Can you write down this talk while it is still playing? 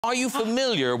Are you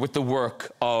familiar with the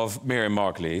work of Miriam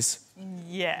Margolyes?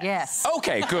 Yes. Yes.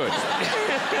 OK, good.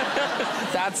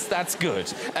 That's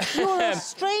good. You're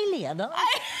Australian, aren't you?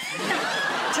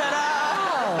 Ta-da!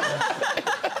 Oh.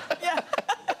 Yeah.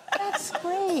 That's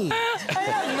great. I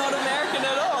am not American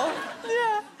at all.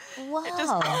 Yeah.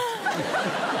 Wow.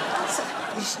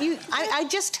 I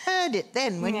just heard it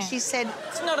then when she said...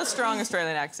 It's not a strong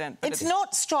Australian accent. But it's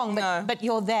not strong, but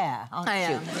you're there, aren't you? I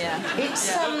am, yeah. It's,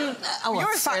 yeah. Oh, You're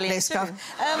fuck Australian this too. stuff.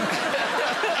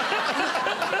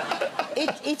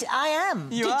 I am.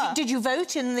 Did you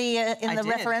vote in the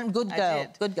referendum? Good girl. I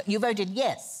did. Good girl. You voted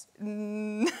yes.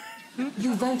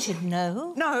 You voted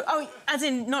no? No, oh, as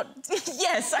in not...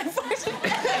 Yes, I voted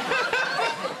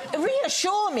yes.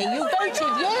 Reassure me, you voted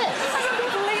yes.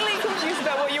 I'm completely confused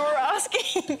about what you were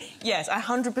asking. Yes, I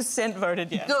 100%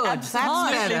 voted yes. Good,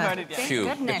 Absolutely voted yes. Phew.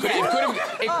 Goodness.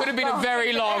 It could have been a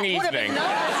very long evening. No,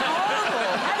 that's horrible.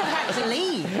 I'd have had to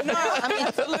leave. No, I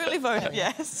absolutely voted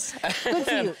yes. Good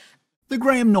for you. The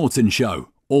Graham Norton Show.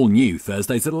 All new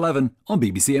Thursdays at 11 on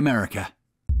BBC America.